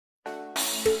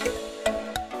Good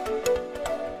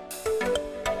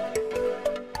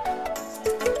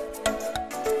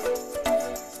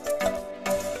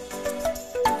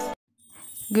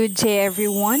day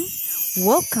everyone.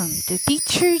 Welcome to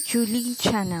Teacher Julie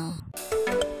channel.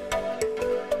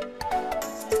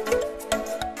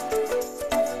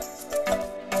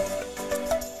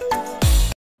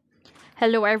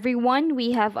 Hello everyone,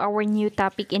 we have our new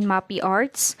topic in MAPEH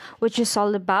Arts, which is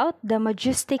all about the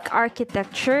majestic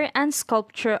architecture and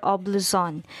sculpture of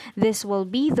Luzon. This will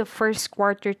be the first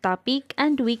quarter topic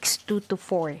and weeks 2 to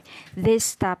 4.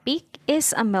 This topic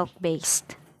is a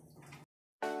milk-based.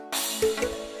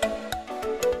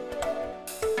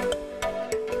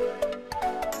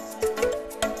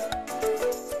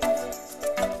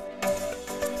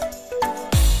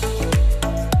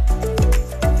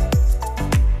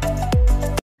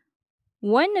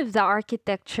 One of the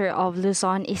architecture of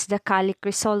Luzon is the Calle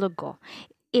Crisologo.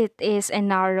 It is a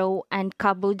narrow and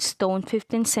cobbled stone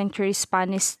 15th century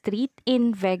Spanish street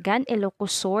in Vegan,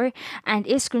 Ilocos, and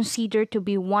is considered to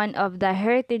be one of the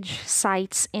heritage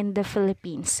sites in the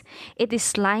Philippines. It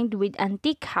is lined with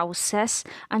antique houses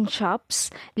and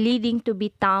shops, leading to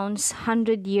be town's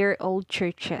 100-year-old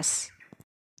churches.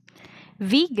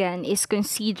 Vegan is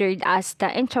considered as the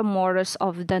Intramuros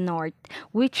of the North,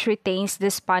 which retains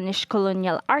the Spanish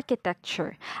colonial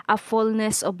architecture, a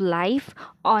fullness of life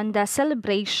on the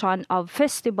celebration of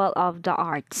Festival of the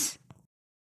Arts.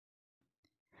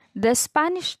 The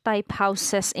Spanish-type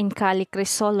houses in Calle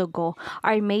Crisologo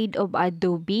are made of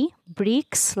adobe,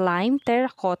 bricks, lime,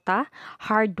 terracotta,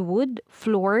 hardwood,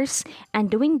 floors,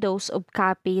 and windows of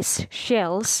capes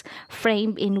shells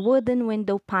framed in wooden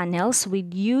window panels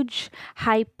with huge,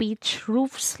 high-pitched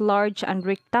roofs, large and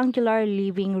rectangular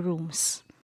living rooms.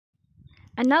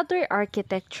 Another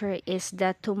architecture is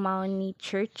the Tumauni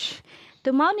Church.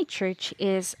 Tumauni Church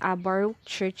is a Baroque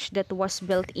church that was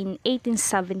built in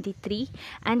 1873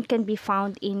 and can be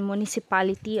found in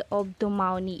municipality of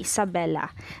Tumauni,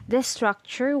 Isabela. The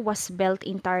structure was built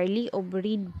entirely of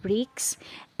red bricks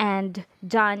and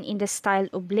done in the style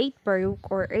of late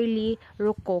Baroque or early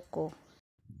Rococo.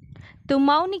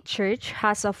 Tumauni Church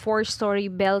has a 4-story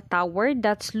bell tower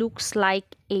that looks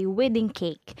like a wedding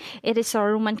cake. It is a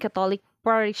Roman Catholic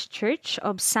parish church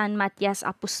of San Matias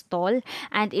Apostol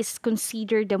and is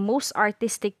considered the most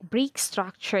artistic brick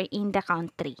structure in the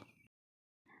country.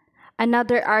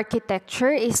 Another architecture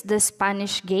is the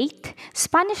Spanish Gate.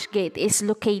 Spanish Gate is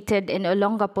located in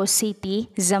Olongapo City,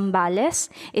 Zambales.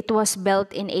 It was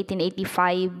built in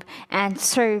 1885 and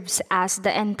serves as the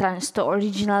entrance to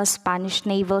original Spanish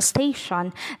naval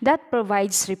station that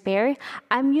provides repair,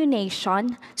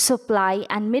 ammunition, supply,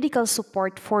 and medical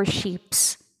support for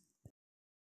ships.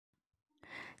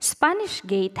 Spanish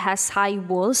Gate has high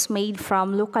walls made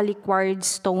from locally quarried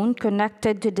stone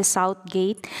connected to the south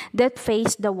gate that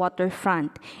face the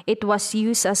waterfront. It was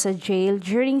used as a jail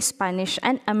during Spanish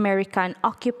and American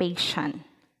occupation.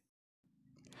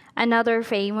 Another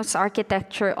famous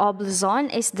architecture of Luzon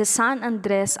is the San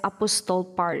Andres Apostol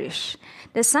Parish.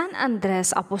 The San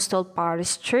Andres Apostol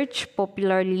Parish Church,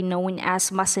 popularly known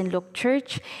as Masinloc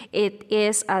Church, it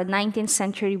is a 19th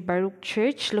century Baroque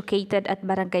church located at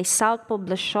Barangay South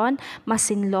Poblacion,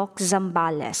 Masinloc,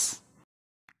 Zambales.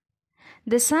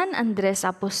 The San Andres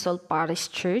Apostol Parish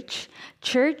Church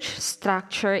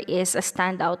structure is a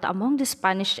standout among the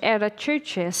Spanish-era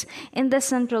churches in the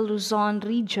Central Luzon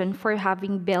region for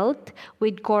having built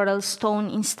with coral stone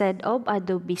instead of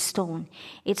adobe stone.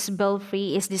 Its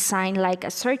belfry is designed like a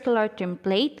circular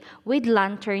template with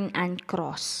lantern and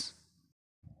cross.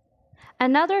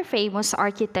 Another famous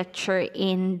architecture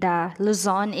in the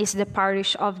Luzon is the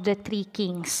Parish of the Three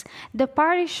Kings. The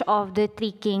Parish of the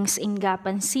Three Kings in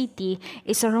Gapan City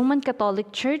is a Roman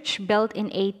Catholic church built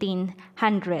in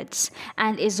 1800s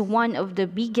and is one of the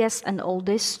biggest and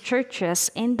oldest churches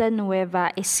in the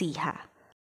Nueva Ecija.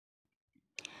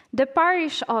 The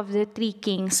Parish of the Three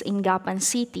Kings in Gapan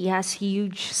City has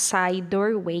huge side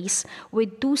doorways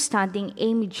with 2 standing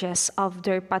images of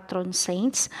their patron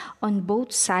saints on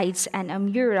both sides and a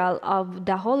mural of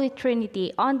the Holy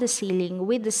Trinity on the ceiling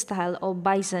with the style of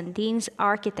Byzantine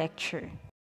architecture.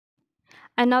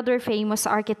 Another famous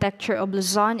architecture of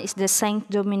Luzon is the Saint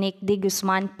Dominic de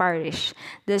Guzman Parish.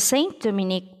 The Saint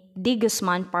Dominic de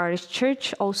Guzman Parish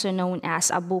Church, also known as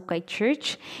Abukay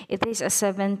Church. It is a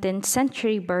 17th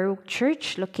century Baroque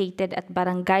church located at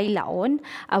Barangay Laon,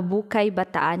 Abukay,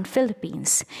 Bataan,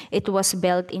 Philippines. It was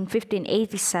built in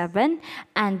 1587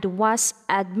 and was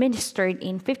administered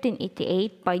in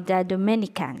 1588 by the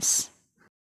Dominicans.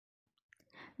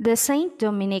 The St.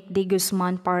 Dominic de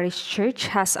Guzman Parish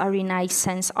Church has a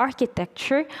Renaissance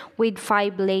architecture with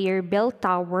five-layer bell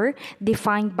tower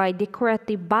defined by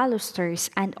decorative balusters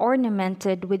and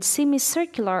ornamented with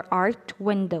semicircular arched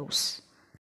windows.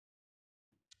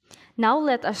 Now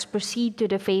let us proceed to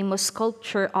the famous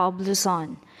sculpture of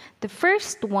Luzon. The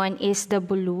first one is the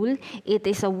bulul. It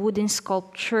is a wooden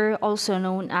sculpture also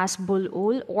known as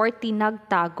bulul or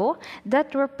tinagtago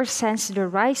that represents the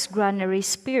rice granary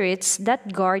spirits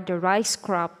that guard the rice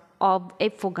crop of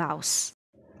Ifugaos.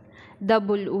 The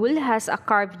bulul has a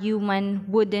carved human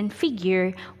wooden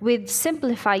figure with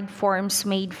simplified forms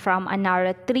made from a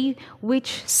narrow tree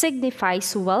which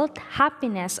signifies wealth,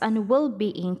 happiness, and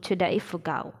well-being to the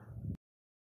Ifugao.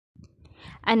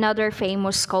 Another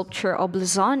famous sculpture of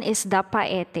Luzon is the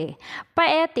Paete.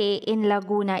 Paete in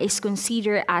Laguna is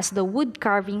considered as the wood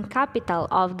carving capital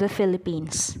of the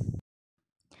Philippines.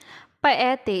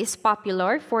 Paete is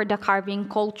popular for the carving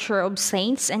culture of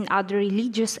saints and other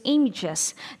religious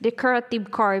images, decorative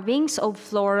carvings of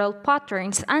floral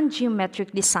patterns, and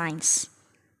geometric designs.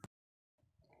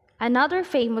 Another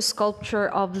famous sculpture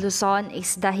of Luzon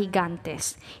is the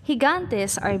Gigantes.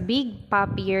 Gigantes are big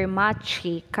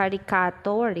papier-mâché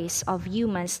caricatures of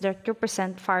humans that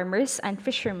represent farmers and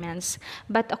fishermen,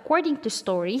 but according to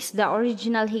stories, the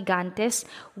original Gigantes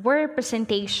were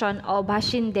representation of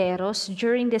hacienderos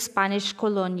during the Spanish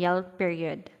colonial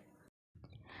period.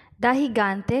 The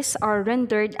Gigantes are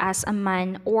rendered as a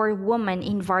man or woman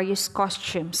in various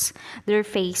costumes. Their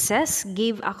faces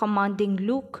give a commanding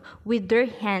look with their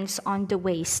hands on the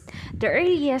waist. The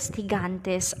earliest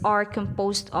Gigantes are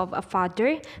composed of a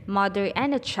father, mother,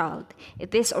 and a child.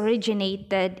 It is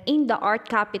originated in the art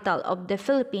capital of the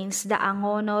Philippines, the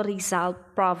Angono Rizal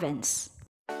province.